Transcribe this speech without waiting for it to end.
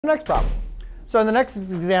Next problem. So in the next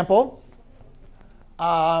example,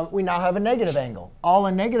 we now have a negative angle. All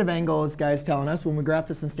a negative angle is, guys, telling us when we graph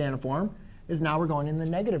this in standard form is now we're going in the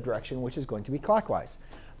negative direction, which is going to be clockwise.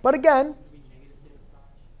 But again,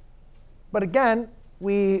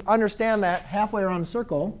 we understand that halfway around a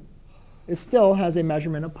circle, it still has a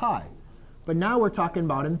measurement of pi. But now we're talking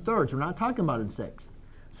about in thirds. We're not talking about in sixths.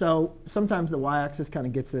 So sometimes the y-axis kind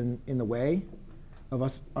of gets in the way of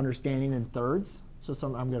us understanding in thirds. So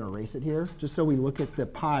I'm going to erase it here, just so we look at the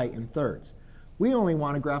pi in thirds. We only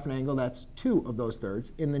want to graph an angle that's 2 of those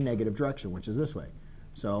thirds in the negative direction, which is this way.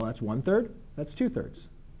 So that's 1/3. That's 2/3.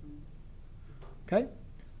 OK?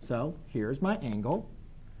 So here's my angle.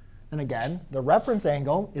 And again, the reference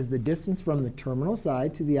angle is the distance from the terminal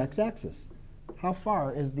side to the x-axis. How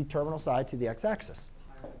far is the terminal side to the x-axis?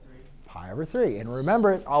 Pi over 3. And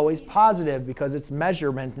remember, it's always positive because it's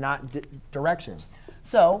measurement, not direction.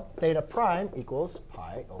 So theta prime equals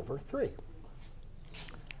pi over 3.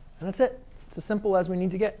 And that's it. It's as simple as we need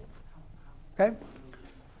to get. OK?